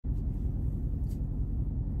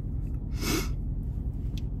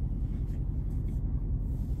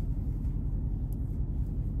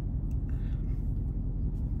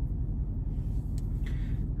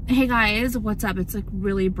Hey guys, what's up? It's like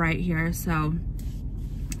really bright here, so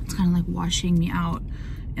it's kind of like washing me out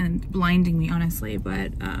and blinding me, honestly,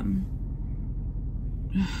 but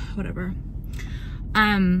whatever.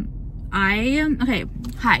 Okay,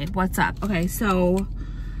 hi, what's up? Okay, so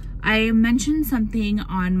I mentioned something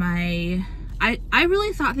on my, I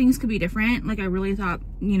really thought things could be different. Like I really thought,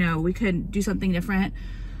 you know, we could do something different.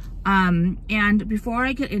 And before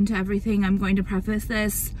I get into everything, I'm going to preface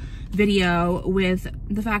this video with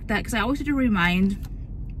the fact that, because I always have to remind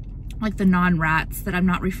like the non-rats that I'm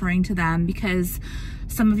not referring to them, because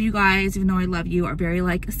some of you guys, even though I love you, are very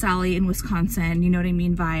like Sally in Wisconsin, you know what I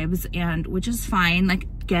mean, vibes, and which is fine. Like,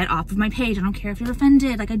 get off of my page. I don't care if you're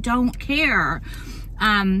offended. Like, I don't care.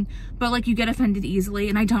 But like, you get offended easily,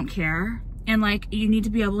 and I don't care. And like, you need to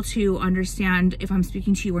be able to understand if I'm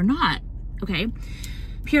speaking to you or not. Okay.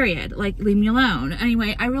 Period. Like, leave me alone.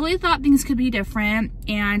 Anyway, I really thought things could be different,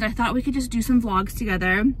 and I thought we could just do some vlogs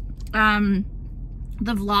together.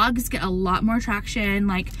 The vlogs get a lot more traction.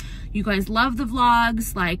 Like, you guys love the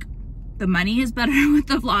vlogs. Like, the money is better with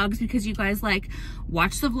the vlogs because you guys like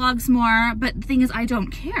watch the vlogs more. But the thing is, I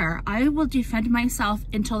don't care. I will defend myself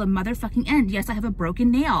until the motherfucking end. Yes, I have a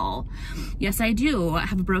broken nail. Yes, I do. I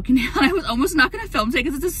have a broken nail. I was almost not gonna film today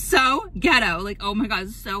because this is so ghetto. Like, oh my god,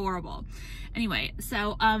 it's so horrible. Anyway,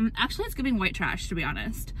 so actually it's giving white trash, to be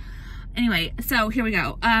honest. Anyway, so here we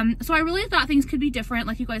go. So I really thought things could be different.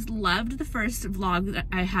 Like, you guys loved the first vlog that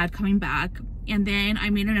I had coming back, and then I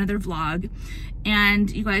made another vlog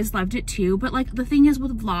and you guys loved it too. But like, the thing is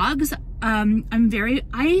with vlogs, I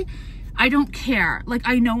don't care. Like,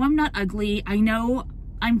 I know I'm not ugly. I know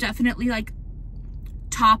I'm definitely like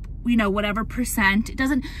top, you know, whatever percent.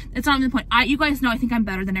 It's not even the point. You guys know I think I'm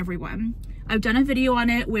better than everyone. I've done a video on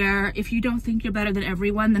it where if you don't think you're better than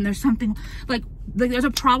everyone, then there's something like there's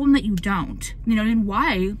a problem that you don't, you know, and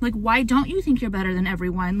why? Like, why don't you think you're better than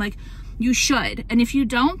everyone? Like, you should. And if you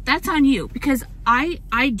don't, that's on you, because I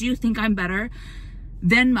do think I'm better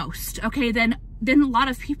than most, okay, than a lot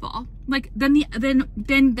of people. Like, than the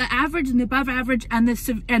average and the above average and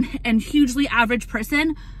the and hugely average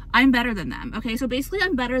person, I'm better than them. Okay, so basically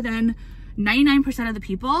I'm better than 99% of the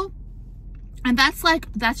people. And that's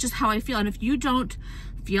just how I feel. And if you don't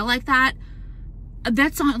feel like that,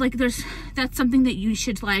 that's not like, that's something that you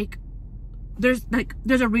should like, there's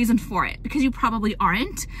a reason for it, because you probably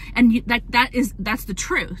aren't. And you, that's the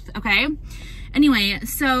truth. Okay. Anyway,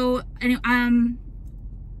 so,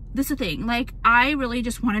 this is the thing. Like, I really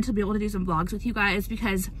just wanted to be able to do some vlogs with you guys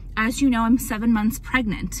because, as you know, I'm 7 months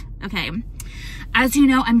pregnant. Okay. As you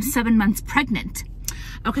know, I'm 7 months pregnant.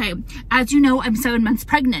 Okay. As you know, I'm 7 months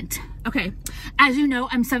pregnant. Okay. As you know,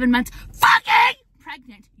 I'm 7 months fucking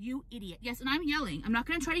pregnant. You idiot. Yes, and I'm yelling. I'm not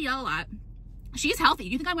going to try to yell a lot. She's healthy.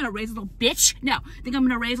 You think I'm going to raise a little bitch? No. Think I'm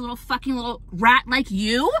going to raise a little fucking little rat like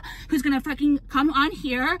you who's going to fucking come on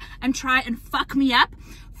here and try and fuck me up?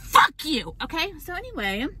 Fuck you. Okay. So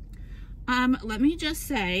anyway, let me just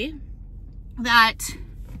say that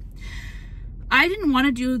I didn't want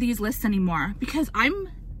to do these lists anymore because I'm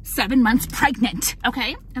 7 months pregnant.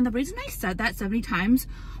 Okay. And the reason I said that 70 times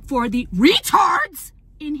for the retards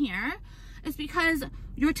in here is because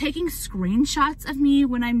you're taking screenshots of me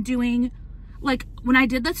when I'm doing, like, when I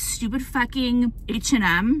did that stupid fucking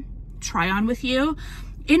H&M try on with you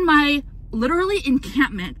in my literally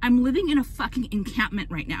encampment. I'm living in a fucking encampment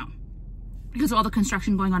right now because of all the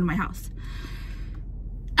construction going on in my house.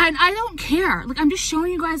 And I don't care. Like, I'm just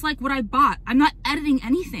showing you guys like what I bought. I'm not editing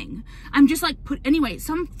anything. I'm just like anyway,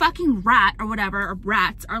 some fucking rat or whatever, or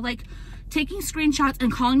rats are like taking screenshots and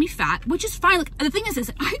calling me fat, which is fine. Like, the thing is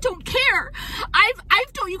I don't care.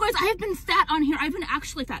 I've told you guys, I have been fat on here. I've been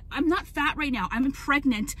actually fat. I'm not fat right now. I'm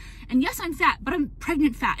pregnant. And yes, I'm fat, but I'm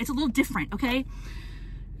pregnant fat. It's a little different, okay?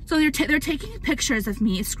 So they're taking pictures of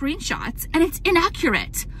me, screenshots, and it's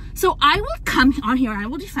inaccurate. So I will come on here and I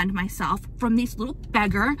will defend myself from these little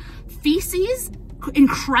beggar, feces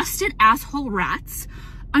encrusted asshole rats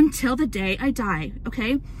until the day I die,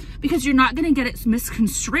 okay? Because you're not gonna get it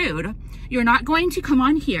misconstrued. You're not going to come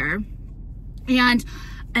on here and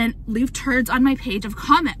leave turds on my page of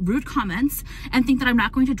rude comments and think that I'm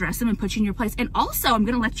not going to address them and put you in your place. And also, I'm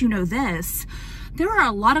gonna let you know this. There are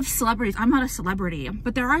a lot of celebrities. I'm not a celebrity,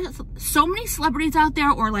 but there are so many celebrities out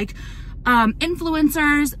there, or like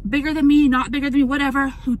influencers, bigger than me, not bigger than me, whatever,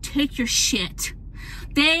 who take your shit.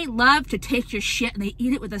 They love to take your shit and they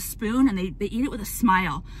eat it with a spoon and they eat it with a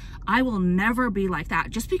smile. I will never be like that.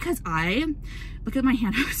 Just because look at my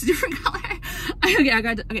hand, it's a different color.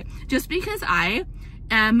 Okay, just because I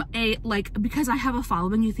am because I have a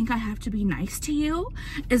following, you think I have to be nice to you?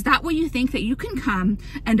 Is that what you think, that you can come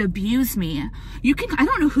and abuse me? I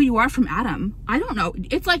don't know who you are from Adam. I don't know.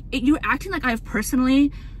 It's like, you're acting like I've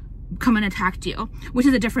personally come and attacked you, which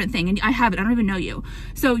is a different thing. And I haven't, I don't even know you.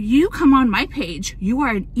 So you come on my page, you are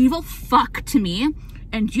an evil fuck to me,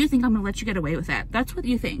 and you think I'm gonna let you get away with it. That's what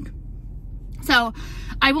you think. So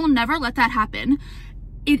I will never let that happen.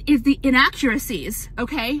 It is the inaccuracies,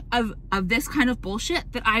 okay, of this kind of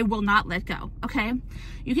bullshit that I will not let go, okay?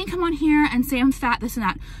 You can come on here and say I'm fat, this and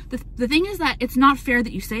that. The thing is that it's not fair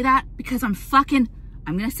that you say that, because I'm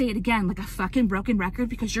gonna say it again like a fucking broken record,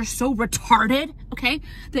 because you're so retarded, okay,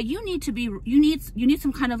 that you need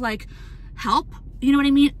some kind of like help, you know what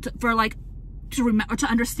I mean, to remember, to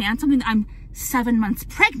understand something, that I'm 7 months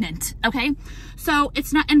pregnant, okay? So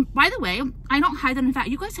it's not, and by the way, I don't hide that I'm fat.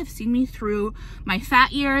 You guys have seen me through my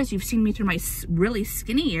fat years. You've seen me through my really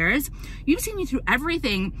skinny years. You've seen me through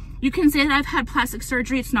everything. You can say that I've had plastic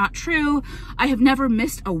surgery. It's not true. I have never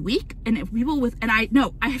missed a week. And if people I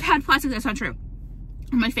have had plastic, that's not true.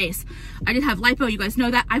 On my face. I did have lipo. You guys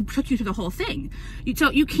know that. I took you through the whole thing.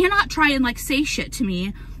 So you cannot try and like say shit to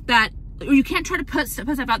me that, or you can't try to put stuff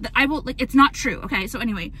out that I will, like, it's not true, okay? So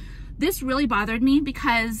anyway, this really bothered me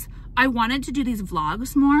because I wanted to do these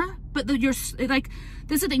vlogs more, but this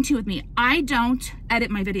is the thing too with me. I don't edit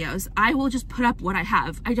my videos. I will just put up what I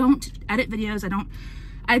have. I don't edit videos.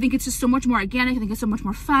 I think it's just so much more organic. I think it's so much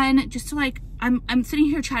more fun. Just to like, I'm sitting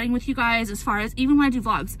here chatting with you guys, as far as even when I do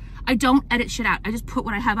vlogs, I don't edit shit out. I just put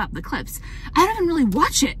what I have up, the clips. I don't even really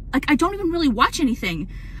watch it. Like, I don't even really watch anything.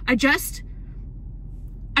 I just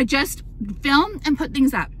film and put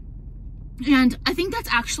things up. And I think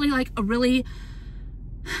that's actually like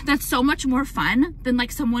that's so much more fun than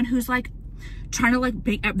like someone who's like trying to like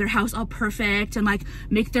make their house all perfect and like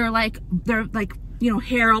make their you know,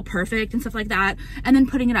 hair all perfect and stuff like that, and then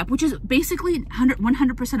putting it up, which is basically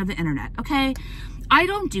 100% of the internet, okay? I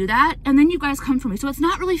don't do that, and then you guys come for me. So it's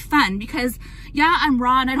not really fun, because yeah, I'm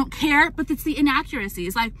raw and I don't care, but it's the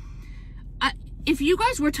inaccuracies. Like, if you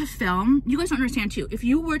guys were to film, you guys don't understand too, if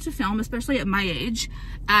you were to film, especially at my age,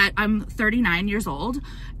 I'm 39 years old,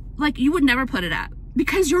 like, you would never put it up,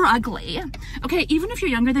 because you're ugly, okay? Even if you're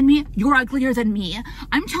younger than me, you're uglier than me.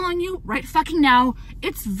 I'm telling you right fucking now,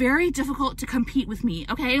 it's very difficult to compete with me,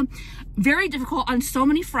 okay? Very difficult on so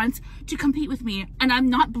many fronts to compete with me, and I'm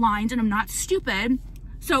not blind and I'm not stupid,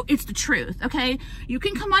 so it's the truth, okay? You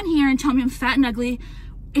can come on here and tell me I'm fat and ugly.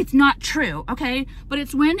 It's not true, okay? But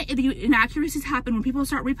it's when the inaccuracies happen, when people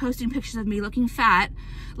start reposting pictures of me looking fat,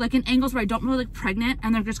 like in angles where I don't really look pregnant,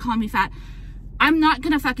 and they're just calling me fat. I'm not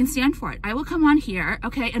gonna fucking stand for it. I will come on here,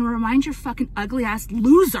 okay, and remind your fucking ugly ass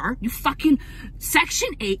loser, you fucking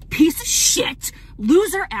Section 8 piece of shit,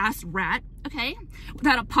 loser ass rat, okay,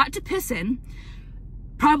 without a pot to piss in,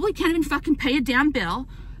 probably can't even fucking pay a damn bill,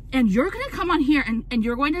 and you're gonna come on here and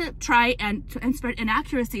you're going to try and spread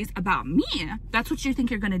inaccuracies about me. That's what you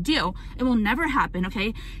think you're gonna do. It will never happen,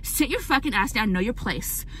 okay? Sit your fucking ass down, know your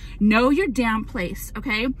place. Know your damn place,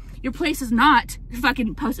 okay? Your place is not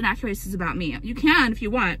fucking post inaccuracies about me. You can if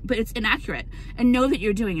you want, but it's inaccurate. And know that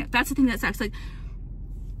you're doing it. That's the thing that sucks. Like,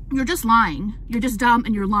 you're just lying. You're just dumb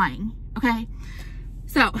and you're lying, okay?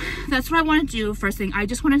 So that's what I want to do. First thing, I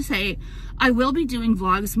just want to say I will be doing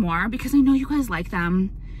vlogs more, because I know you guys like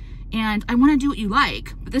them. And I want to do what you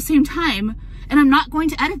like, but at the same time, and I'm not going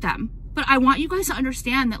to edit them, but I want you guys to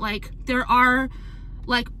understand that, like, there are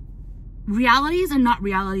like realities and not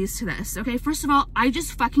realities to this, okay? First of all, I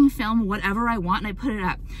just fucking film whatever I want and I put it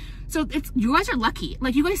up. So you guys are lucky.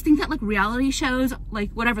 Like, you guys think that like reality shows, like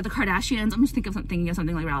whatever, the Kardashians, I'm just thinking of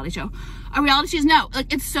something like reality show. A reality shows, no,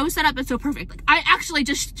 like, it's so set up, it's so perfect. Like, I actually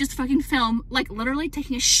just fucking film, like, literally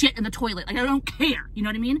taking a shit in the toilet. Like, I don't care, you know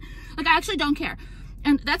what I mean? Like, I actually don't care.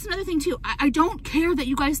 And that's another thing too. I don't care that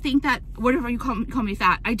you guys think that, whatever you call me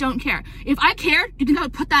fat. I don't care. If I cared, you think I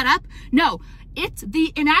would put that up? No, it's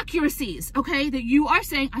the inaccuracies, okay? That you are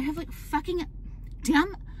saying. I have like fucking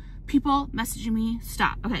damn people messaging me.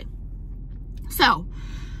 Stop. Okay. So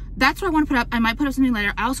that's what I want to put up. I might put up something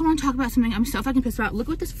later. I also want to talk about something I'm so fucking pissed about. Look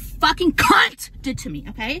what this fucking cunt did to me,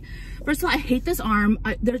 okay? First of all, I hate this arm.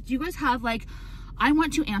 You guys have like, I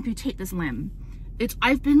want to amputate this limb.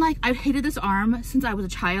 I've hated this arm since I was a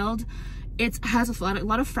child. It has a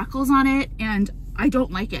lot of freckles on it, and I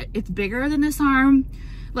don't like it. It's bigger than this arm.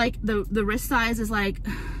 Like, the wrist size is like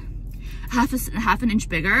half an inch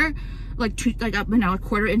bigger, like a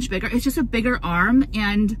quarter inch bigger. It's just a bigger arm,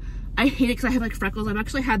 and I hate it because I have like freckles. I've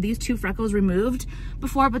actually had these 2 freckles removed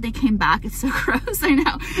before, but they came back. It's so gross. I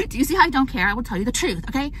know. Do you see how I don't care? I will tell you the truth,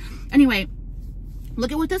 okay? Anyway,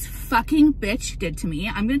 Look at what this fucking bitch did to me.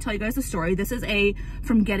 I'm gonna tell you guys the story. This is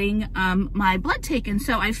from getting my blood taken.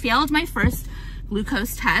 So I failed my first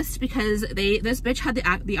glucose test because this bitch had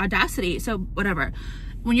the audacity. So whatever.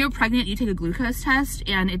 When you're pregnant, you take a glucose test,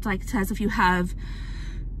 and it's like says if you have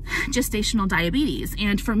gestational diabetes.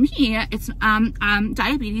 And for me, it's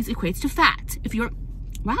diabetes equates to fat. If you're,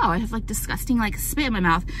 wow, I have like disgusting like spit in my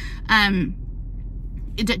mouth.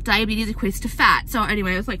 Diabetes equates to fat. So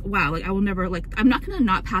anyway, I was like, wow, like I will never, like, I'm not gonna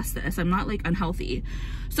not pass this. I'm not like unhealthy.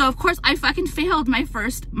 So of course I fucking failed my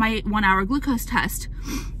 1 hour glucose test.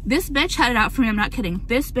 This bitch had it out for me. I'm not kidding.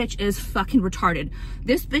 This bitch is fucking retarded.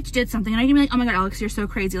 This bitch did something, and I can be like, oh my God, Alex, you're so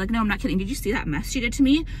crazy. Like, no, I'm not kidding. Did you see that mess she did to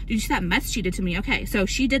me? Did you see that mess she did to me? Okay, so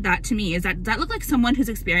she did that to me. Does that look like someone who's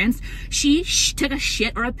experienced? She took a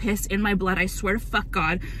shit or a piss in my blood. I swear to fuck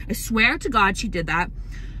God. I swear to God she did that.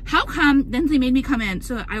 How come then they made me come in?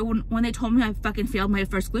 So when they told me I fucking failed my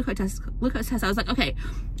first glucose test, I was like, okay,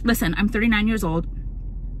 listen, I'm 39 years old.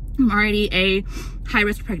 I'm already a high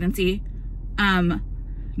risk pregnancy.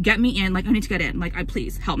 Get me in. Like, I need to get in. Like,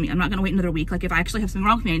 please help me. I'm not gonna wait another week. Like, if I actually have something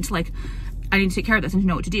wrong with me, I need to take care of this and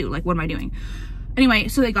know what to do. Like, what am I doing? Anyway,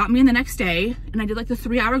 so they got me in the next day, and I did like the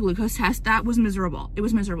 3 hour glucose test. That was miserable. It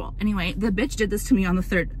was miserable. Anyway, the bitch did this to me on the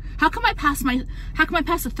third. How come I passed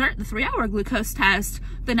the 3 hour glucose test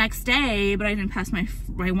the next day, but I didn't pass my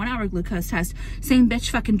 1 hour glucose test? Same bitch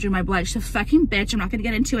fucking drew my blood. She's a fucking bitch. I'm not gonna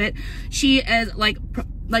get into it. She is like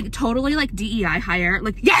totally like DEI hire.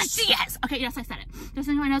 Like, yes, she is. Okay, yes, I said it. Just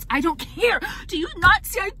so anyone knows, I don't care. Do you not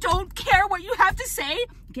see I don't care what you have to say?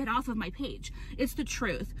 Get off of my page. It's the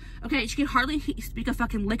truth. Okay, she could hardly speak a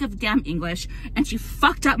fucking lick of damn English, and she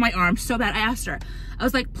fucked up my arm so bad. I asked her. I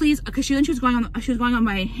was like, please, because she was going on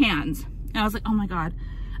my hands, and I was like, oh my God.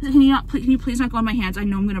 I said, can you please not go on my hands? I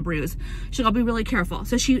know I'm gonna bruise. She's like, I'll be really careful.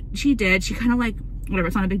 So she did. She kind of like, whatever,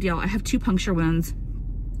 it's not a big deal. I have 2 puncture wounds,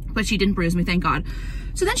 but she didn't bruise me, thank God.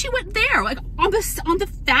 So then she went there, like on the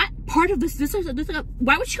fat part of this.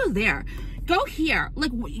 Why would she go there? Go here.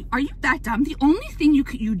 Like, are you that dumb? The only thing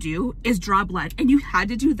you do is draw blood, and you had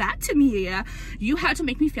to do that to me. You had to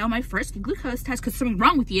make me fail my first glucose test because something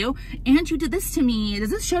wrong with you, and you did this to me. Does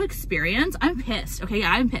this show experience? I'm pissed. Okay,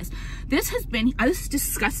 yeah, I'm pissed. This is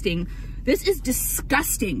disgusting. This is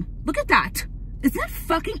disgusting. Look at that. Isn't that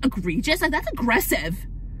fucking egregious? Like, that's aggressive.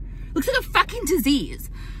 Looks like a fucking disease.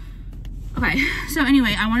 Okay, so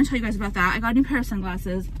anyway, I want to tell you guys about that. I got a new pair of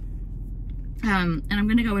sunglasses. And I'm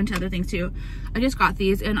gonna go into other things too. I just got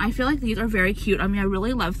these, and I feel like these are very cute. I mean, I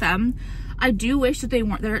really love them. I do wish that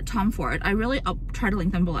they're at Tom Ford. I'll try to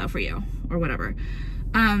link them below for you or whatever.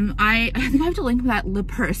 I think I have to link the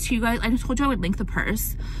purse to you guys. I just told you I would link the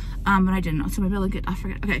purse, but I didn't know, so maybe I'll link it. I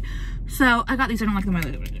forget. Okay, so I got these. I don't like them. I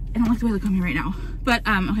don't like the way they look on me right now. But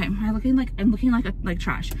okay, I'm looking like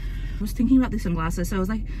trash. I was thinking about these sunglasses, so I was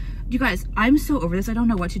like, you guys, I'm so over this. I don't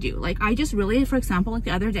know what to do. Like, I just really, for example, like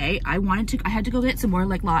the other day, I had to go get some more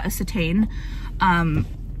like acetane. I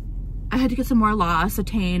had to get some more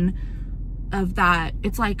acetane of that.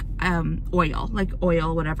 It's like oil,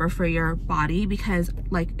 whatever, for your body, because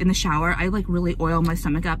like in the shower, I like really oil my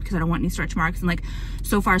stomach up because I don't want any stretch marks. And like,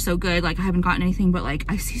 so far so good. Like, I haven't gotten anything, but like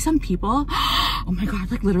I see some people, oh my God,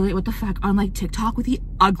 like literally what the fuck, on like TikTok with the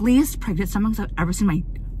ugliest pregnant stomachs I've ever seen in my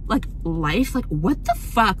like life. Like, what the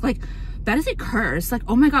fuck? Like, that is a curse. Like,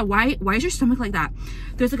 oh my God, why is your stomach like that?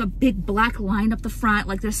 There's like a big black line up the front,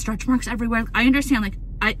 like there's stretch marks everywhere. I understand, like,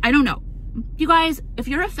 I don't know. You guys, if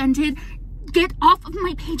you're offended, get off of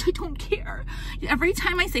my page. I don't care. Every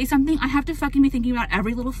time I say something, I have to fucking be thinking about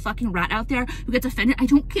every little fucking rat out there who gets offended. I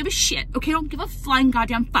don't give a shit, okay? I don't give a flying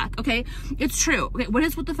goddamn fuck, okay? It's true. Okay, what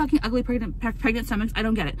is with the fucking ugly pregnant stomachs? I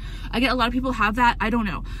don't get it. I get a lot of people have that. I don't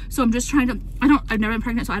know. So I'm just trying to, I've never been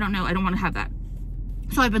pregnant, so I don't know. I don't want to have that.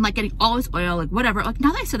 So I've been like getting all this oil, like whatever. Like,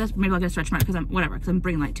 now that I said this, maybe I'll get a stretch mark because I'm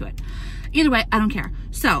bringing light to it. Either way, I don't care.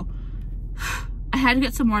 So I had to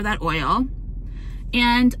get some more of that oil,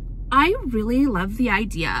 and I really love the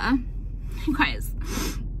idea, you guys,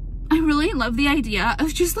 I really love the idea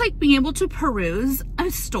of just like being able to peruse a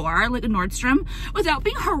store like a Nordstrom without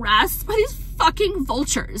being harassed by these fucking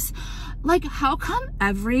vultures. Like, how come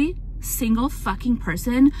every single fucking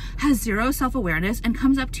person has zero self-awareness and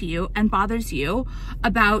comes up to you and bothers you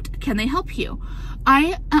about, can they help you?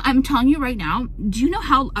 I'm telling you right now, do you know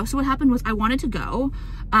how, so what happened was I wanted to go,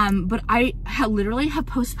 but I literally have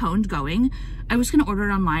postponed going. I was gonna order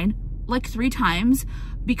it online like 3 times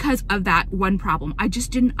because of that one problem. I just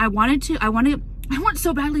didn't, I want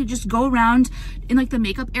so badly to just go around in like the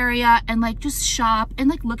makeup area and like just shop and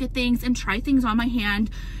like look at things and try things on my hand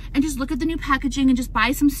and just look at the new packaging and just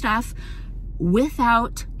buy some stuff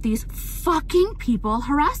without these fucking people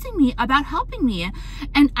harassing me about helping me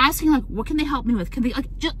and asking like, what can they help me with? Can they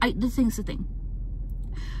like, just, the thing's the thing.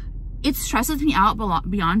 It stresses me out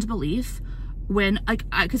beyond belief when like,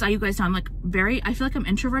 cause you guys know, I'm like I feel like I'm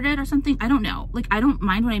introverted or something. I don't know. Like, I don't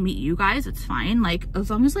mind when I meet you guys. It's fine. Like, as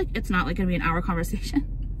long as like, it's not like gonna be an hour conversation.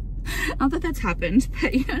 Not that that's happened,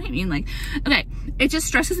 but you know what I mean? Like, okay, it just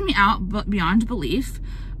stresses me out but beyond belief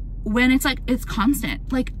when it's like, it's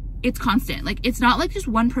constant. Like, it's constant. Like, it's not like just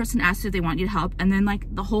one person asks if they want you to help and then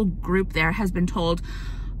like the whole group there has been told,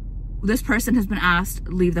 this person has been asked,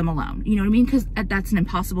 leave them alone. You know what I mean? Because that's an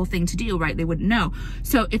impossible thing to do, right? They wouldn't know.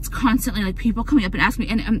 So it's constantly like people coming up and asking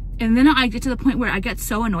me, and then I get to the point where I get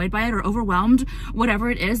so annoyed by it or overwhelmed, whatever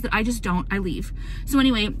it is, that I just don't, I leave. So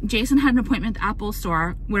anyway, Jason had an appointment at the Apple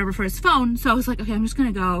store, whatever, for his phone. So I was like, okay, I'm just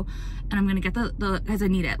gonna go and I'm gonna get the as I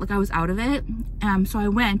need it. Like, I was out of it. So I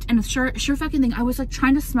went, and sure fucking thing, I was like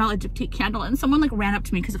trying to smell a diptyque candle, and someone like ran up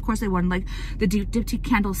to me because of course they wanted like the diptyque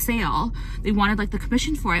candle sale. They wanted like the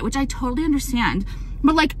commission for it, which I totally understand.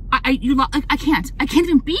 But like, I can't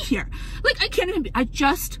even be here. Like, I can't even be, I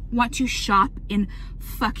just want to shop in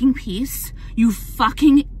fucking peace. You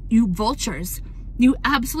vultures, you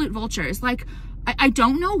absolute vultures. Like, I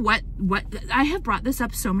don't know what I have brought this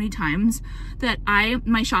up so many times that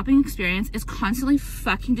my shopping experience is constantly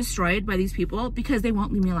fucking destroyed by these people because they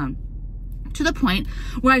won't leave me alone, to the point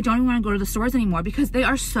where I don't even want to go to the stores anymore because they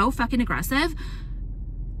are so fucking aggressive,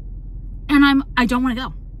 and I don't want to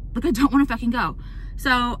go. Like, I don't want to fucking go.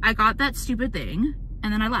 So I got that stupid thing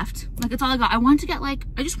and then I left. Like, it's all I got. I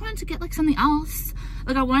just wanted to get like something else.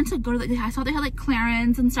 Like, I wanted to go to I saw they had like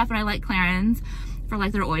Clarins and stuff, and I like Clarins for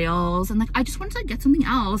like their oils, and like I just wanted to like get something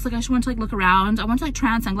else. Like, I just wanted to like look around. I wanted to like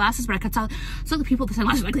try on sunglasses, but I could tell so the people at the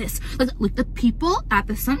sunglasses like this, like the people at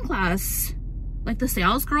the sunglass, like the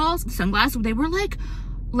sales girls, sunglasses, they were like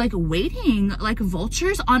waiting like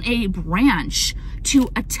vultures on a branch to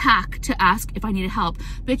attack, to ask if I needed help.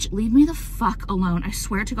 Bitch, leave me the fuck alone. I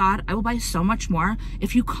swear to God, I will buy so much more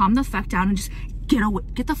if you calm the fuck down and just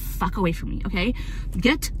get the fuck away from me, okay?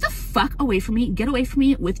 Get the fuck away from me. Get away from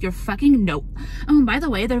me with your fucking note. Oh, by the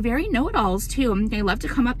way, they're very know-it-alls too. They love to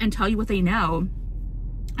come up and tell you what they know.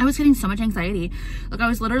 I was getting so much anxiety. Like, I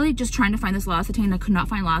was literally just trying to find this L'Occitane, and I could not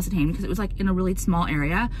find L'Occitane because it was like in a really small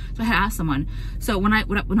area. So I had asked someone. So when I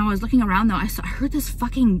was looking around though, I heard this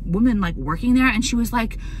fucking woman like working there, and she was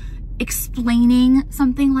like explaining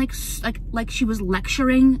something like she was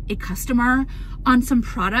lecturing a customer on some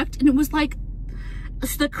product, and it was like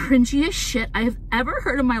the cringiest shit I've ever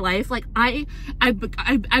heard in my life. Like, I've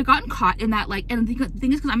gotten caught in that, like, and the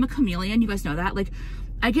thing is, because I'm a chameleon, you guys know that, like,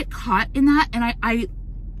 I get caught in that, and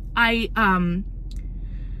I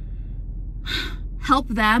help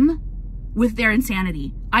them with their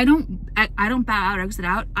insanity. I don't bow out or exit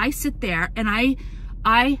out. I sit there and I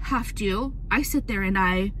sit there and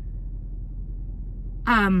I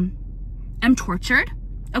am tortured.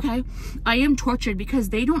 Okay, I am tortured because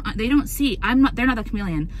they don't see, they're not a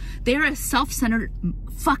chameleon. They're a self-centered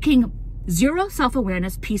fucking zero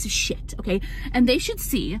self-awareness piece of shit, okay? And they should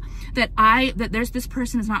see that there's this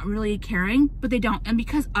person is not really caring, but they don't. And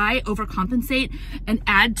because I overcompensate and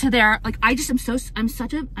add to their, like, I hate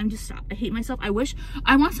myself. I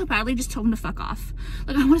want so badly just tell them to fuck off.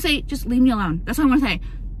 Like, I want to say, just leave me alone. That's what I want to say.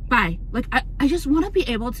 Bye. Like, I just want to be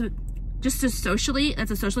able to, just to socially,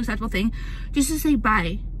 that's a socially acceptable thing, just to say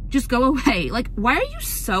bye. Just go away. Like, why are you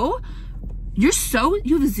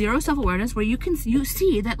have zero self-awareness where you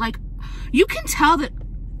see that, like, you can tell that.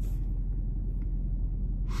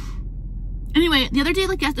 Anyway, the other day,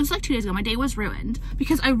 like, yes, it was like 2 days ago, my day was ruined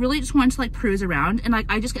because I really just wanted to like cruise around, and like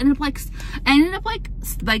I just ended up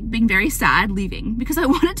like being very sad leaving because I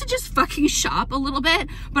wanted to just fucking shop a little bit,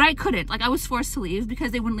 but I couldn't. Like, I was forced to leave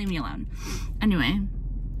because they wouldn't leave me alone. Anyway,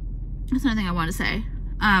 that's another thing I want to say.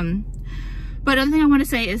 But another thing I want to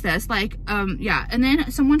say is this, like, yeah, and then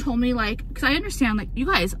someone told me, like, because I understand, like, you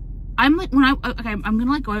guys, I'm like, I'm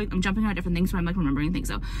gonna like I'm jumping on different things, so I'm like remembering things.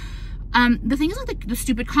 So the thing is, like, the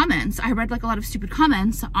stupid comments, I read like a lot of stupid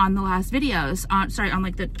comments on the last videos, on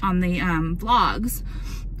the vlogs,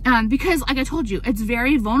 because like I told you, it's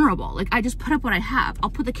very vulnerable. Like, I just put up what I have. I'll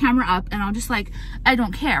put the camera up and I'll just like, I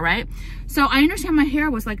don't care, right? So I understand my hair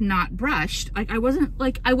was like not brushed. Like, I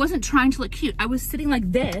wasn't trying to look cute. I was sitting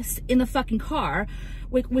like this in the fucking car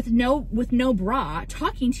with no bra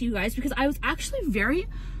talking to you guys because I was actually very,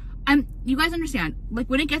 you guys understand, like,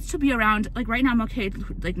 when it gets to be around, like, right now I'm okay,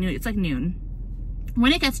 like, noon, it's like noon.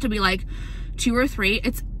 When it gets to be like 2 or 3,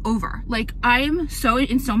 it's over. Like, I'm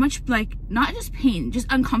in so much, like, not just pain, just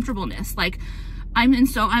uncomfortableness. Like, I'm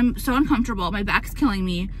so uncomfortable. My back's killing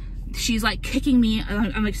me. she's like kicking me.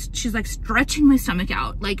 I'm like, she's like stretching my stomach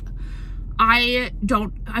out. Like, I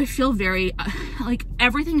feel very, like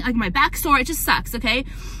everything, like my back sore, it just sucks, okay?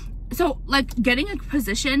 So like getting a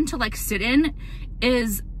position to like sit in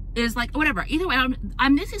is like whatever. Either way,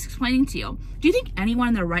 I'm just explaining to you. Do you think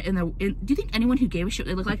anyone in do you think anyone who gave a shit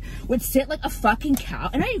what they look like would sit like a fucking cow?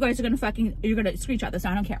 I know you guys are gonna you're gonna screenshot this,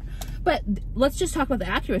 I don't care. But let's just talk about the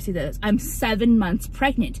accuracy of this. I'm 7 months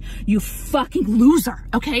pregnant. You fucking loser,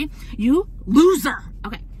 okay? You loser.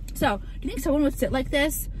 Okay, so do you think someone would sit like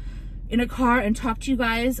this in a car and talk to you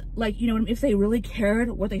guys, like, you know, if they really cared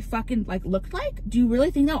what they fucking like looked like? Do you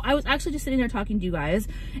really think? No, I was actually just sitting there talking to you guys,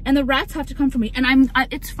 and the rats have to come for me, and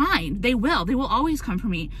it's fine. They will always come for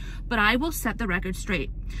me, but I will set the record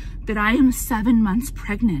straight that I am 7 months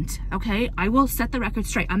pregnant, okay? I will set the record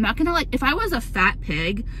straight. I'm not gonna, like, if I was a fat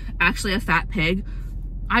pig, actually a fat pig,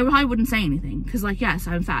 I probably wouldn't say anything, because like, yes,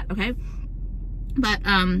 I'm fat, okay? But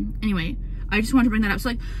anyway, I just wanted to bring that up. So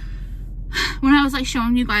like, when I was like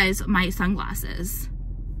showing you guys my sunglasses,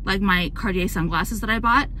 like my Cartier sunglasses that I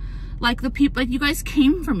bought, like the people, like you guys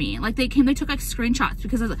came for me, like they took like screenshots,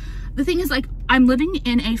 because the thing is, like, I'm living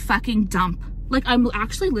in a fucking dump. Like, I'm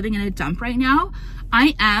actually living in a dump right now.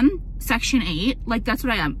 I am Section 8, like that's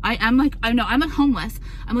what I am. I am like, I know, I'm like homeless.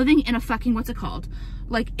 I'm living in a fucking, what's it called?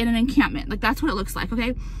 Like in an encampment. Like that's what it looks like,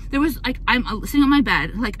 okay? There was like, I'm sitting on my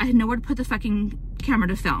bed, like I had nowhere to put the fucking camera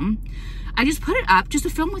to film. I just put it up just to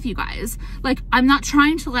film with you guys. Like, I'm not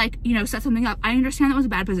trying to like, you know, set something up. I understand that was a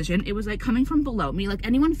bad position. It was like coming from below me. Like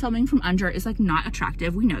anyone filming from under is like not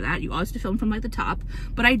attractive. We know that. You always have to film from like the top,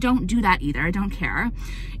 but I don't do that either. I don't care.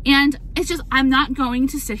 And it's just, I'm not going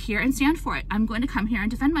to sit here and stand for it. I'm going to come here and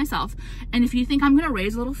defend myself. And if you think I'm going to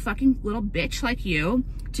raise a little fucking little bitch like you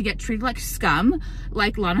to get treated like scum,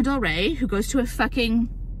 like Lana Del Rey, who goes to a fucking,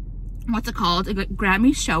 what's it called, a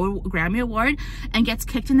Grammy award, and gets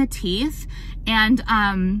kicked in the teeth, and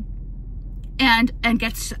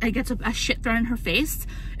gets a shit thrown in her face.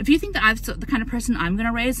 If you think that I'm the kind of person I'm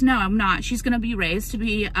gonna raise, no, I'm not. She's gonna be raised to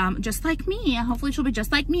be just like me. Hopefully she'll be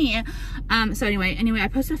just like me. So anyway, I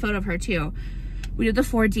posted a photo of her too. We did the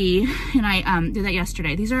 4D, and I did that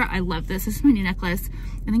yesterday. These are, I love this. This is my new necklace.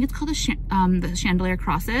 I think it's called the Chandelier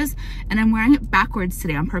crosses, and I'm wearing it backwards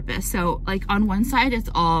today on purpose. So like on one side it's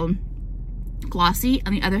all glossy,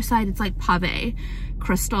 on the other side it's like pave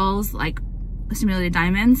crystals, like simulated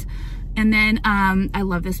diamonds. And then I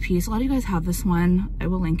love this piece. A lot of you guys have this one. I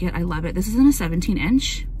will link it. I love it. This is in a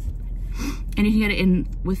 17-inch, and you can get it in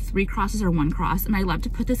with 3 crosses or 1 cross. And I love to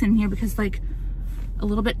put this in here because like a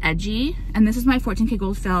little bit edgy. And this is my 14K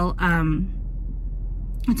gold fill.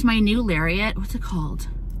 It's my new Lariat. What's it called?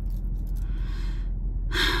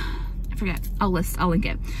 I forget. I'll link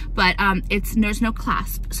it. But there's no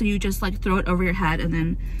clasp, so you just like throw it over your head. And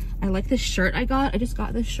then I like this shirt I got. I just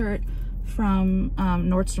got this shirt from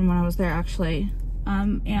Nordstrom when I was there, actually.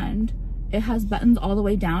 And it has buttons all the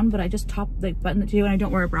way down, but I just button it too, and I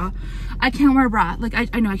don't wear a bra. I can't wear a bra. Like,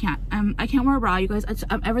 I know I can't. I can't wear a bra, you guys.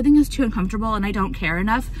 Everything is too uncomfortable, and I don't care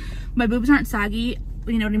enough. My boobs aren't saggy,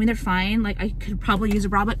 you know what I mean? They're fine. Like, I could probably use a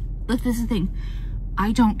bra, but like, this is the thing.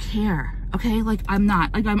 I don't care, okay? Like, I'm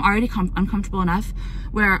not. Like, I'm already uncomfortable enough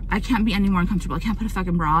where I can't be any more uncomfortable. I can't put a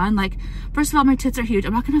fucking bra on. Like, first of all, my tits are huge.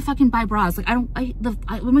 I'm not gonna fucking buy bras. Like, what am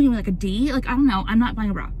I doing, like a D? Like, I don't know. I'm not buying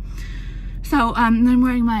a bra. So, then I'm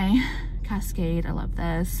wearing my Cascade. I love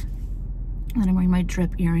this. And then I'm wearing my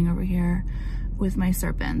drip earring over here with my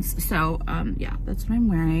serpents. So, yeah, that's what I'm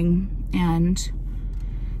wearing. And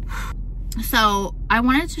so I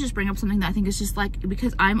wanted to just bring up something that I think is just like,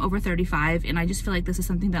 because I'm over 35, and I just feel like this is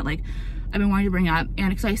something that like I've been wanting to bring up. And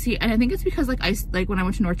because I see, and I think it's because like when I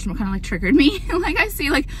went to Nordstrom, it kind of like triggered me. Like, I see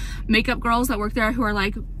like makeup girls that work there who are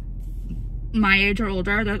like my age or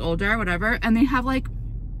older, they're like older, whatever, and they have like,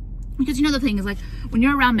 because you know the thing is like when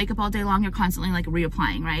you're around makeup all day long, you're constantly like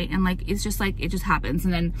reapplying, right? And like it's just like, it just happens,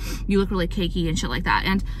 and then you look really cakey and shit like that.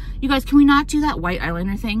 And you guys, can we not do that white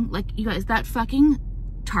eyeliner thing? Like, you guys, that fucking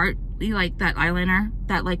Tarte, like that eyeliner,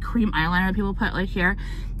 that like cream eyeliner people put like here,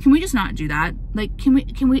 can we just not do that? Like, can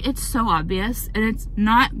we, it's so obvious, and it's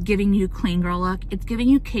not giving you clean girl look. It's giving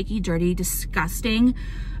you cakey, dirty, disgusting,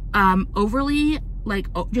 overly, like,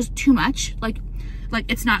 just too much. Like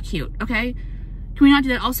it's not cute, okay? Can we not do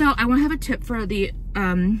that? Also, I want to have a tip for the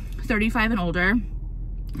 35 and older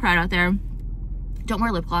crowd out there. Don't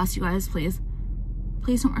wear lip gloss, you guys, please.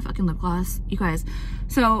 Please don't wear fucking lip gloss, you guys.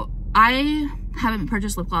 So I haven't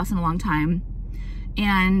purchased lip gloss in a long time,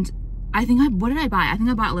 and I think what did I buy? I think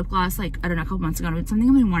I bought lip gloss like, I don't know, a couple months ago. It's something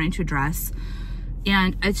I've been wanting to address,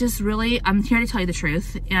 and it's just really, I'm here to tell you the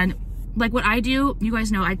truth. And like what I do, you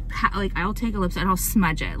guys know, I'll take a lipstick and I'll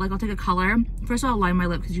smudge it. Like I'll take a color. First of all, I'll line my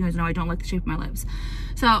lip because you guys know I don't like the shape of my lips.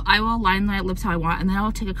 So I will line my lips how I want, and then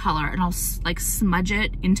I'll take a color and I'll like smudge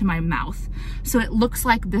it into my mouth. So it looks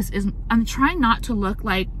like this is, I'm trying not to look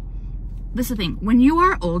like, this is the thing, when you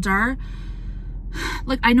are older,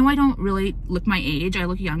 like I know I don't really look my age, I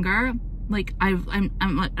look younger. Like I'm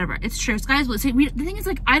whatever. It's true. So guys, listen, the thing is,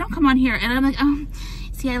 like, I don't come on here and I'm like,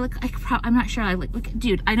 see, I look, I'm not sure. I look,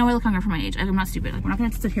 dude, I know I look younger for my age. I'm not stupid. Like, we're not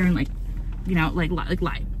gonna sit here and like, you know, like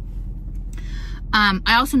lie.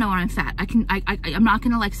 I also know when I'm fat. I'm not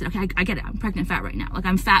gonna like sit, okay, I get it. I'm pregnant fat right now. Like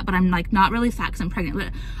I'm fat, but I'm like not really fat because I'm pregnant.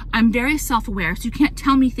 But I'm very self-aware, so you can't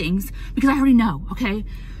tell me things because I already know, okay?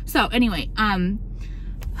 So anyway,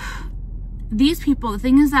 these people, the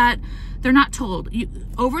thing is that they're not told.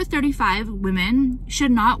 Over 35 women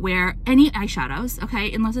should not wear any eyeshadows,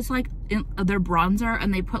 okay? Unless it's like their bronzer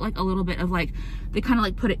and they put like a little bit of like, they kind of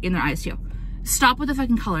like put it in their eyes too. Stop with the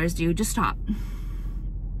fucking colors, dude. Just stop.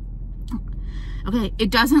 Okay,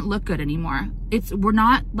 it doesn't look good anymore. We're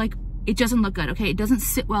not like, it doesn't look good, okay? It doesn't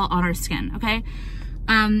sit well on our skin, okay?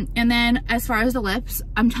 And then as far as the lips,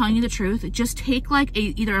 I'm telling you the truth. Just take like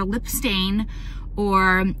either a lip stain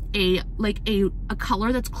or a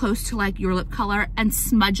color that's close to like your lip color and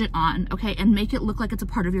smudge it on, okay? And make it look like it's a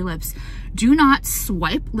part of your lips. Do not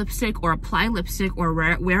swipe lipstick or apply lipstick or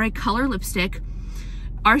wear a color lipstick.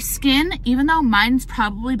 Our skin, even though mine's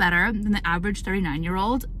probably better than the average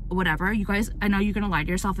 39-year-old, whatever, you guys, I know you're gonna lie to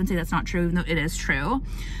yourself and say that's not true, even though it is true.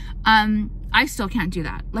 I still can't do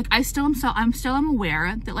that. Like I'm still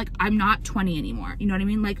aware that like I'm not 20 anymore. You know what I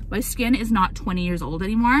mean? Like my skin is not 20 years old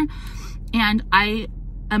anymore. And I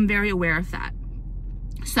am very aware of that.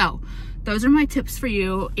 So those are my tips for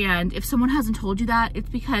you. And if someone hasn't told you that, it's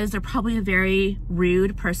because they're probably a very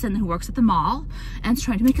rude person who works at the mall and is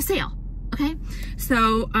trying to make a sale. Okay.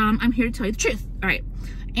 So, I'm here to tell you the truth. All right.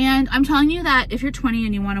 And I'm telling you that if you're 20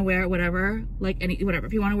 and you want to wear whatever, like whatever,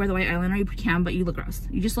 if you want to wear the white eyeliner, you can, but you look gross.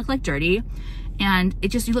 You just look like dirty and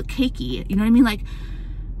you look cakey. You know what I mean? Like,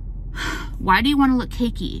 why do you want to look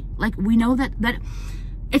cakey? Like, we know that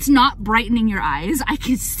it's not brightening your eyes. I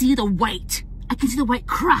can see the white. I can see the white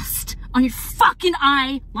crust on your fucking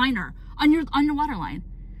eyeliner, on your waterline.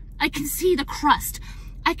 I can see the crust.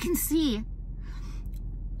 I can see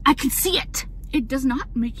it. It does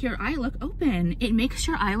not make your eye look open. It makes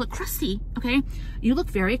your eye look crusty, okay? You look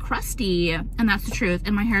very crusty, and that's the truth,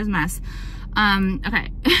 and my hair is a mess. Okay.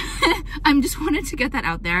 I just wanted to get that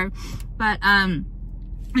out there. But,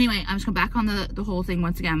 anyway, I'm just going back on the whole thing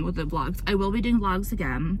once again with the vlogs. I will be doing vlogs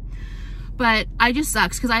again. But I just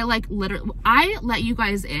sucks because I like literally, I let you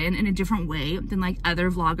guys in a different way than like other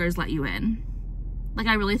vloggers let you in. Like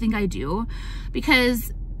I really think I do,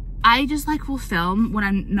 because I just like will film when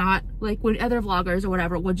I'm not, like when other vloggers or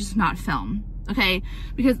whatever will just not film, okay?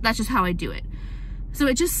 Because that's just how I do it. So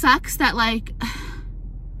it just sucks that like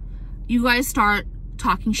you guys start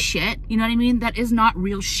talking shit, you know what I mean? That is not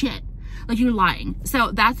real shit. Like you're lying.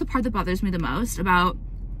 So that's the part that bothers me the most about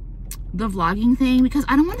the vlogging thing, because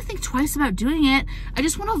I don't want to think twice about doing it. I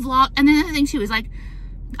just want to vlog. And then the other thing too is like,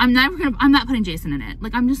 I'm not putting Jason in it.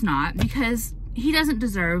 Like I'm just not, because he doesn't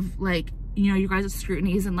deserve like, you know, you guys'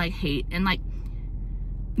 scrutinies and like hate. And like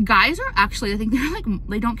guys are actually, I think they're like,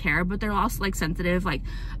 they don't care, but they're also like sensitive. Like,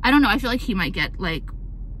 I don't know. I feel like he might get like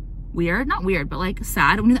weird, not weird, but like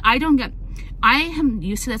sad. I am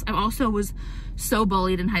used to this. I also was so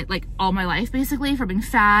bullied in like all my life basically for being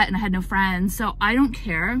fat, and I had no friends. So I don't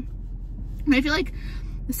care. And I feel like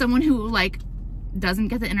someone who like doesn't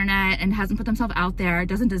get the internet and hasn't put themselves out there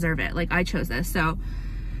doesn't deserve it. Like I chose this, so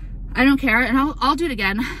I don't care, and I'll do it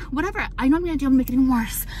again. Whatever. I know I'm gonna do, I'm gonna make it even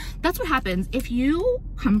worse. That's what happens if you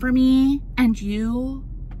come for me and you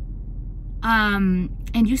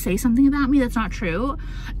say something about me that's not true.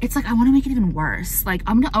 It's like I want to make it even worse. Like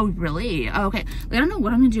I'm gonna, oh really? Oh, okay. Like, I don't know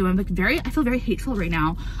what I'm gonna do. I'm like I feel very hateful right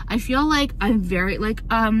now. I feel like I'm very like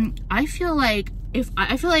I feel like if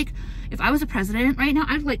I was a president right now,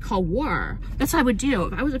 I'd like call war. That's what I would do.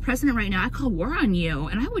 If I was a president right now, I'd call war on you,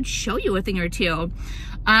 and I would show you a thing or two.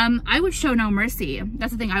 I would show no mercy.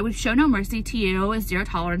 That's the thing. I would show no mercy to you. Is zero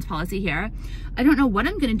tolerance policy here. I don't know what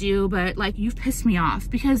I'm gonna do, but like you've pissed me off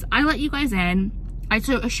because I let you guys in. I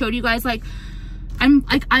showed you guys like I'm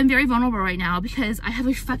very vulnerable right now because I have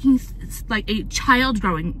a fucking like a child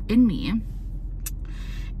growing in me,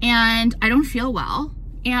 and I don't feel well,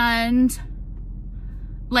 and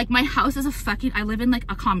like my house is a fucking, I live in like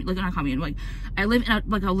a commune, like not a commune, like I live in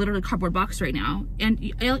like a literally cardboard box right now. And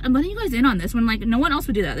I'm letting you guys in on this when like no one else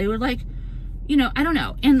would do that. They would like, you know, I don't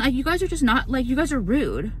know. And like you guys are just not, like you guys are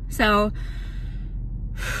rude. So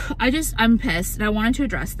I'm pissed and I wanted to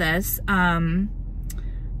address this. And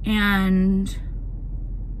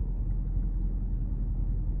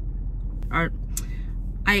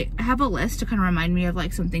I have a list to kind of remind me of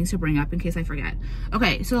like some things to bring up in case I forget.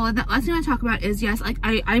 Okay, so the last thing I talk about is, yes, like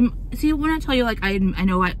I'm see, when I tell you like I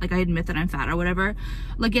know I admit that I'm fat or whatever,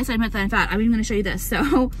 like, yes, I admit that I'm fat. I'm even gonna show you this.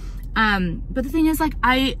 So but the thing is, like,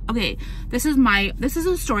 okay, this is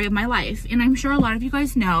a story of my life, and I'm sure a lot of you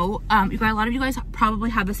guys know, a lot of you guys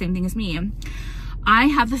probably have the same thing as me. I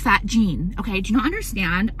have the fat gene. Okay, do you not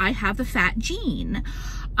understand? I have the fat gene.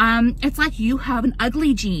 It's like you have an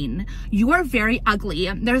ugly gene. You are very ugly.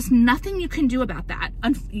 There's nothing you can do about that.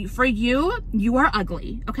 For you, you are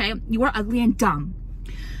ugly, okay? You are ugly and dumb.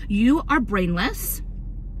 You are brainless,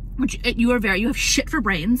 which you have shit for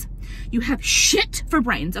brains. You have shit for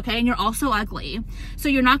brains, okay? And you're also ugly. So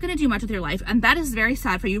you're not gonna do much with your life, and that is very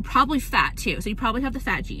sad for you. You're probably fat too, so you probably have the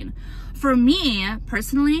fat gene. For me,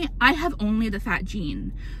 personally, I have only the fat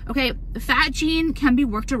gene, okay? The fat gene can be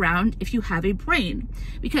worked around if you have a brain,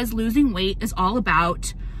 because losing weight is all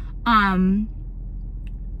about,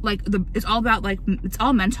 it's all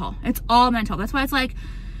mental. It's all mental. That's why it's like,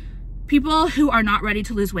 people who are not ready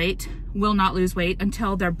to lose weight will not lose weight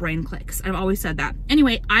until their brain clicks. I've always said that.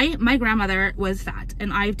 Anyway, my grandmother was fat,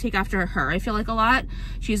 and I take after her, I feel like, a lot.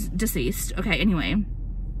 She's deceased. Okay, anyway.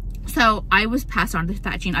 So I was passed on the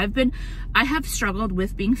fat gene. I have struggled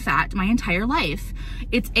with being fat my entire life.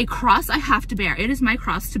 It's a cross I have to bear. It is my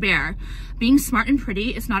cross to bear. Being smart and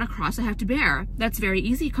pretty is not a cross I have to bear. That's very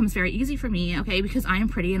easy. It comes very easy for me, okay? Because I am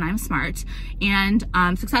pretty and I'm smart and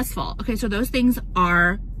successful. Okay, so those things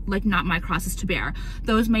are like not my crosses to bear.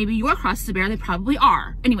 Those may be your crosses to bear. They probably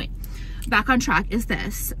are. Anyway, back on track is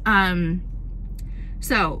this.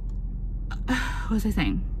 So what was I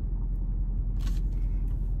saying?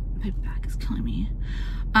 My back is killing me.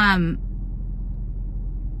 What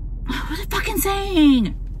was I fucking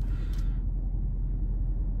saying?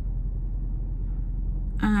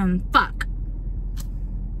 Fuck.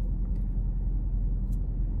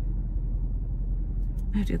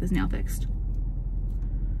 I have to get this nail fixed.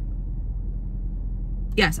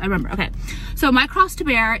 Yes, I remember. Okay. So my cross to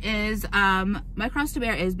bear is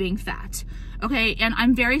being fat. Okay, and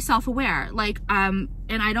I'm very self-aware. Like, and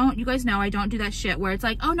you guys know I don't do that shit where it's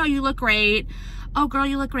like, oh no, you look great. Oh girl,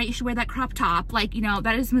 you look great. You should wear that crop top. Like, you know,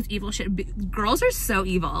 that is the most evil shit. Girls are so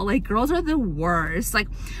evil. Like, girls are the worst. Like,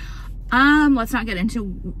 let's not get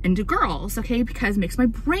into girls, okay? Because it makes my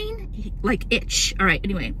brain like itch. All right,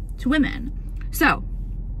 anyway, to women. So,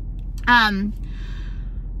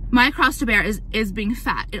 my cross to bear is being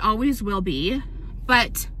fat. It always will be,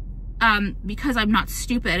 but because I'm not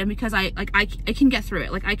stupid and because I can get through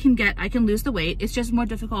it. Like I can lose the weight. It's just more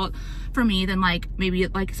difficult for me than like maybe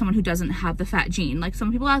like someone who doesn't have the fat gene. Like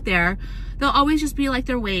some people out there, they'll always just be like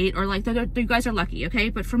their weight, or like you guys are lucky, okay?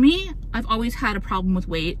 But for me, I've always had a problem with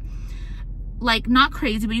weight. Like not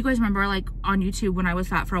crazy, but you guys remember like on YouTube when I was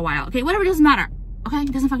fat for a while. Okay, whatever, it doesn't matter. Okay,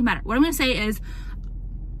 it doesn't fucking matter. What I'm gonna say is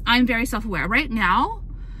I'm very self-aware. Right now,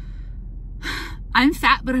 I'm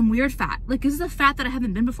fat, but I'm weird fat. Like this is a fat that I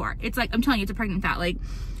haven't been before. It's like, I'm telling you, it's a pregnant fat. Like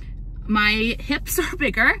my hips are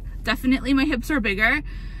bigger. Definitely my hips are bigger.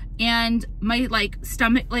 And my like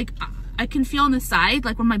stomach, like I can feel on the side,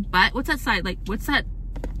 like when my butt, what's that side? Like, what's that?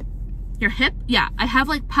 Your hip? Yeah, I have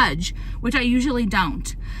like pudge, which I usually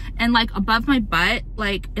don't. And like above my butt,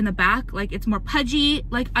 like in the back, like it's more pudgy.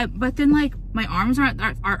 Like but then like my arms are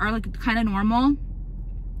like kind of normal.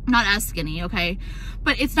 Not as skinny, okay?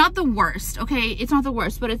 But it's not the worst, okay? It's not the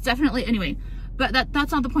worst, but it's definitely, anyway, but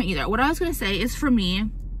that's not the point either. What I was gonna say is, for me,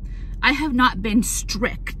 I have not been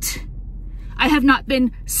strict. I have not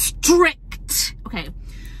been strict, okay?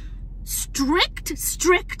 Strict.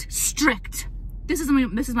 This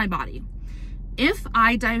is my body. If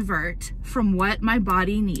I divert from what my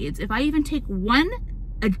body needs, if I even take one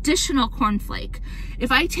additional cornflake,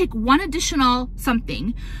 if I take one additional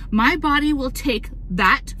something, my body will take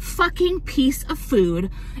that fucking piece of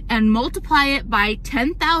food and multiply it by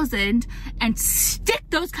 10,000 and stick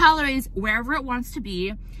those calories wherever it wants to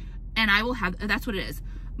be, and I will have, that's what it is.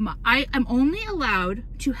 I am only allowed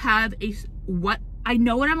to have what I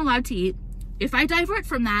know what I'm allowed to eat. If I divert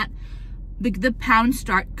from that, the pounds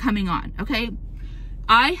start coming on, okay?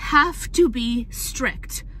 I have to be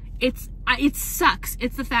strict. It sucks.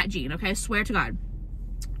 It's the fat gene, okay? I swear to God.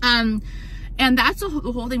 And that's the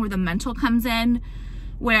whole thing where the mental comes in,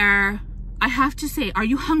 where I have to say, are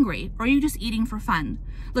you hungry? Or are you just eating for fun?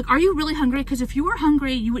 Like, are you really hungry? Because if you were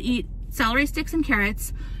hungry, you would eat celery sticks and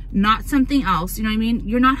carrots, not something else. You know what I mean?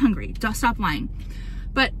 You're not hungry. Just stop lying.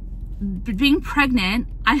 But being pregnant,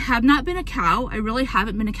 I have not been a cow. I really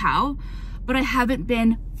haven't been a cow. but I haven't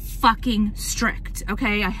been fucking strict,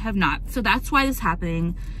 okay? I have not. So that's why this is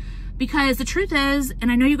happening. Because the truth is,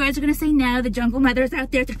 and I know you guys are gonna say no, the jungle mothers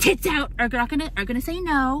out there, their tits out, are gonna say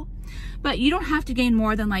no, but you don't have to gain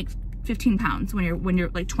more than like 15 pounds when you're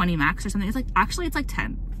like 20 max or something. It's like, actually it's like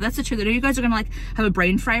 10. That's the truth. I know you guys are gonna like have a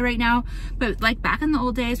brain fry right now, but like back in the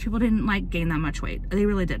old days, people didn't like gain that much weight. They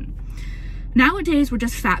really didn't. Nowadays, we're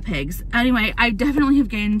just fat pigs. Anyway, I definitely have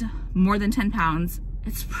gained more than 10 pounds.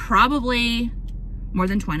 It's probably more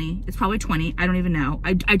than 20. It's probably 20. I don't even know.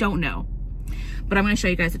 I don't know. But I'm gonna show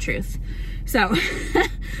you guys the truth. So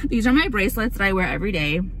these are my bracelets that I wear every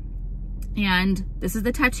day. And this is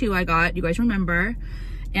the tattoo I got, you guys remember.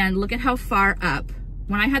 And look at how far up.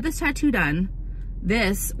 When I had this tattoo done,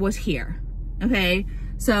 this was here, okay?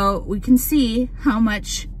 So we can see how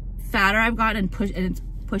much fatter I've gotten and it's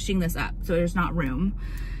pushing this up. So there's not room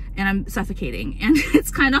and I'm suffocating. And it's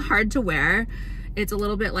kind of hard to wear. It's a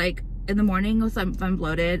little bit like in the morning if I'm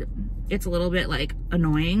bloated, it's a little bit like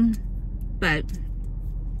annoying. But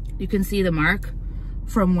you can see the mark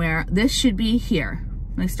from where this should be here,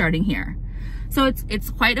 like starting here. So it's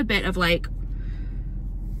quite a bit of like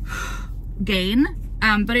gain,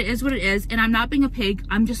 but it is what it is. And I'm not being a pig,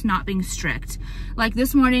 I'm just not being strict. Like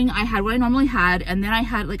this morning I had what I normally had, and then I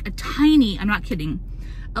had like a tiny, I'm not kidding,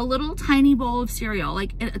 a little tiny bowl of cereal.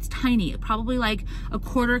 Like it's tiny, probably like a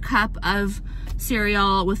quarter cup of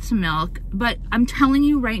cereal with some milk. But I'm telling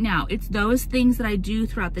you right now, it's those things that I do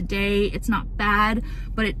throughout the day. It's not bad,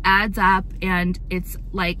 but it adds up, and it's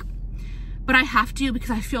like, but I have to because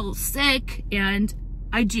I feel sick, and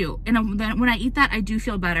I do. And then when I eat that, I do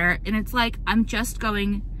feel better. And it's like, I'm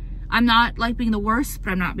not like being the worst,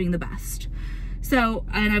 but I'm not being the best. So,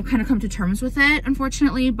 and I've kind of come to terms with it,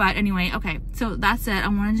 unfortunately. But anyway, okay, so that's it. I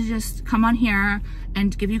wanted to just come on here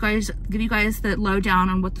and give you guys the lowdown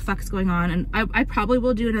on what the fuck is going on. And I probably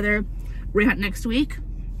will do another rant next week.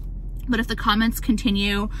 But if the comments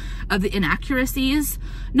continue of the inaccuracies,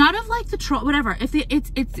 not of like the troll, whatever, if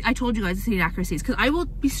I told you guys it's the inaccuracies, because I will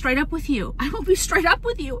be straight up with you. I will be straight up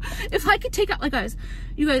with you. If I could take out, like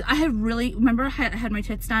you guys, I had really, remember I had my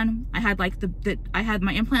tits done? I had like I had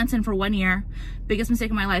my implants in for 1 year. Biggest mistake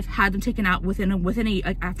of my life, had them taken out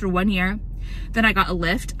after 1 year. Then I got a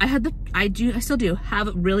lift. I still do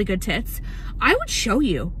have really good tits. I would show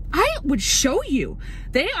you.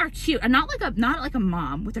 They are cute. And not like a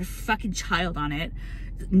mom with their fucking child on it,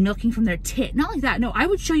 milking from their tit. Not like that. No, I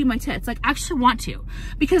would show you my tits. Like, I actually want to,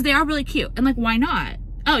 because they are really cute. And like, why not?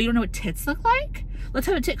 Oh, you don't know what tits look like? Let's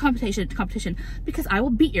have a tit competition, because I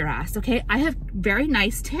will beat your ass, okay? I have very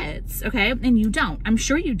nice tits, okay? And you don't. I'm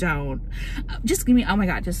sure you don't. Just give me, oh my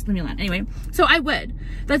God, just leave me alone. Anyway, so I would.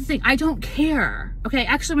 That's the thing. I don't care, okay?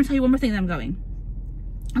 Actually, I'm gonna tell you one more thing that I'm going,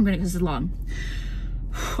 because this is long.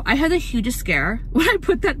 I had the hugest scare when I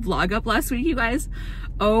put that vlog up last week, you guys.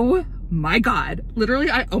 Oh my God. Literally,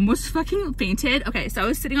 I almost fucking fainted. Okay, so I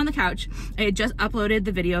was sitting on the couch. I had just uploaded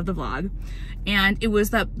the video of the vlog. And it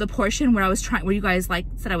was the portion where where you guys like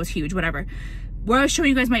said I was huge, whatever. Where I was showing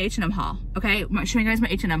you guys my H&M haul, okay? I'm showing you guys my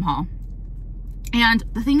H&M haul. And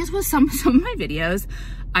the thing is with some of my videos,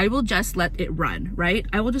 I will just let it run, right?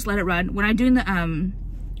 I will just let it run. When I'm doing the,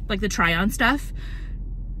 like the try on stuff,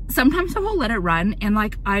 sometimes I will let it run, and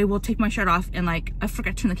like, I will take my shirt off and like, I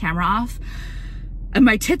forget to turn the camera off, and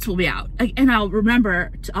my tits will be out. And I'll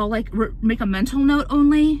remember, I'll like make a mental note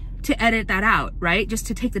only to edit that out, right? Just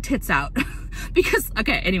to take the tits out. Because,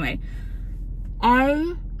 okay, anyway,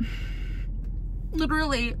 I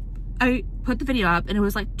put the video up and it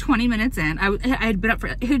was like 20 minutes in. It had been up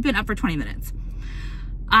for 20 minutes.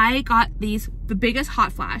 I got the biggest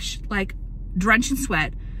hot flash, like drenched in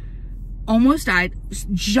sweat, almost died,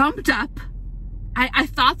 jumped up. I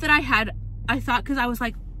thought because I was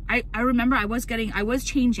like, I remember I was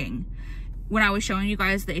changing when I was showing you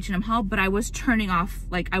guys the H&M haul, but I was turning it off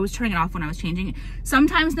when I was changing.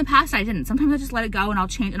 Sometimes in the past I didn't. Sometimes I just let it go and I'll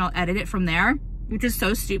change and I'll edit it from there, which is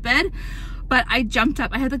so stupid. But I jumped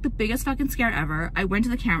up. I had like the biggest fucking scare ever. I went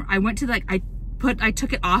to the camera. I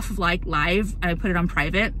took it off of like live and I put it on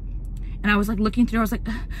private. And I was like looking through, I was like,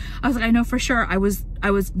 I know for sure I was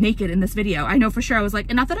naked in this video. I know for sure I was like,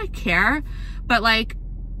 and not that I care, but like,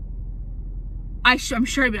 I'm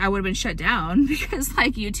sure I would have been shut down because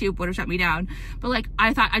like YouTube would have shut me down. But like,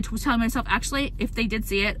 I was telling myself, actually, if they did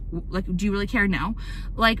see it, like, do you really care? No.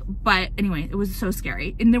 Like, but anyway, it was so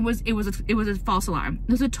scary. And it was a false alarm.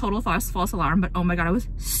 It was a total false alarm, but oh my God, I was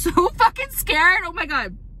so fucking scared. Oh my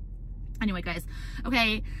God. Anyway, guys,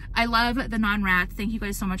 okay, I love the non-rats. Thank you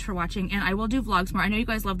guys so much for watching, and I will do vlogs more. I know you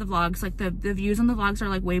guys love the vlogs. Like, the views on the vlogs are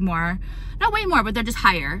like way more, not way more, but they're just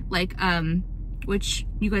higher, like, which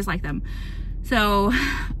you guys like them. So,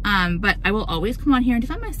 but I will always come on here and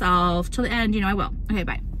defend myself till the end. You know I will. Okay,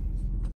 bye.